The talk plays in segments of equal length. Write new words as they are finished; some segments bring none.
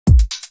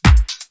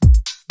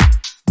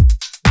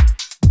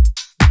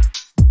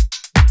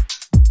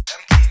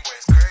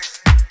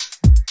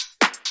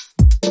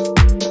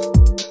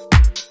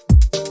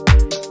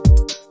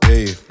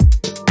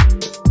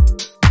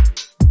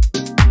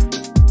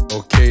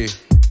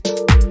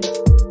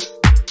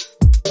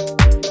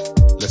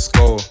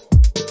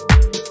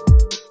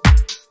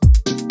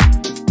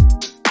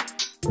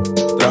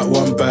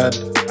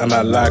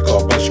and I like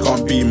her, but she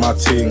can't be my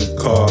ting.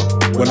 Car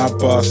when I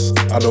bust,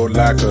 I don't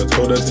like her.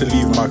 Told her to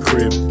leave my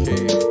crib.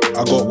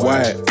 I got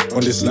white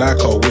on this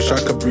lacquer, wish I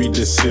could breed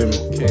this sim.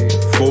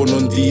 Phone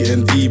on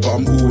D&D, but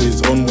I'm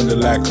always on when the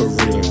lacquer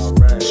rings.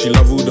 She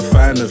love all the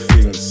finer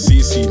things,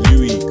 CC,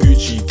 Louis,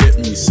 Gucci, get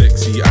me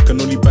sexy. I can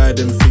only buy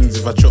them things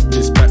if I chop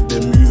this back,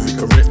 then move it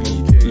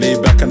correctly. Lay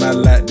back and I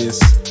like this,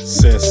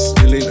 cess.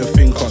 Still ain't a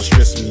thing, can't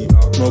stress me.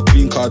 No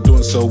clean car,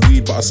 don't sell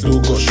weed, but I still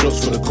got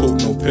shots for the coke,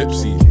 no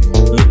Pepsi.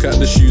 Look at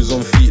the shoes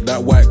on feet,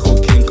 that white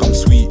cocaine come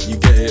sweet, you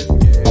get it.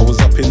 I was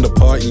up in the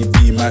party,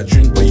 B, might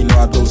drink, but you know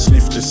I don't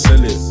sniff, just sell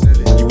it.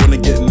 You wanna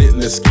get lit,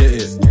 let's get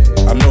it.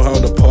 I know how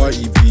the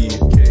party be.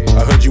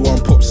 I heard you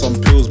want pop some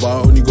pills, but I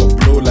only got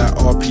blow like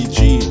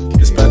RPG.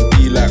 This bad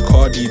B like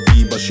Cardi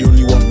B, but she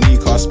only want me,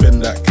 cause I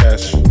spend that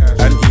cash.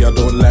 Auntie, I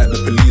don't like the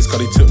police,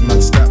 cause they took my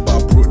stat, but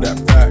I brought that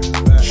back.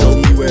 Show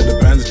me where the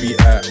bands be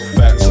at,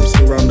 facts. I'm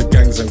still round the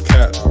gangs and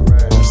cat.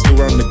 I'm still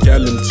round the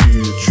gallon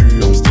too,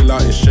 true. I'm still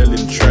out here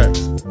shelling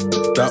tracks.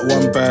 That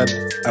one bad,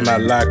 and I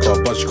like her,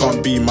 but she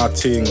can't be my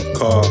ting.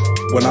 Car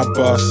when I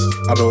bust,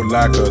 I don't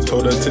like her.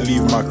 Told her to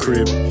leave my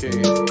crib.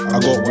 I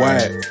got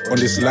white on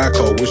this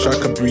lacquer, wish I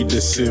could breed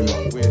this sim.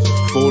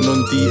 Phone on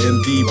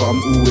D&D, but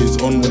I'm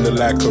always on when the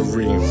lacquer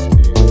rings.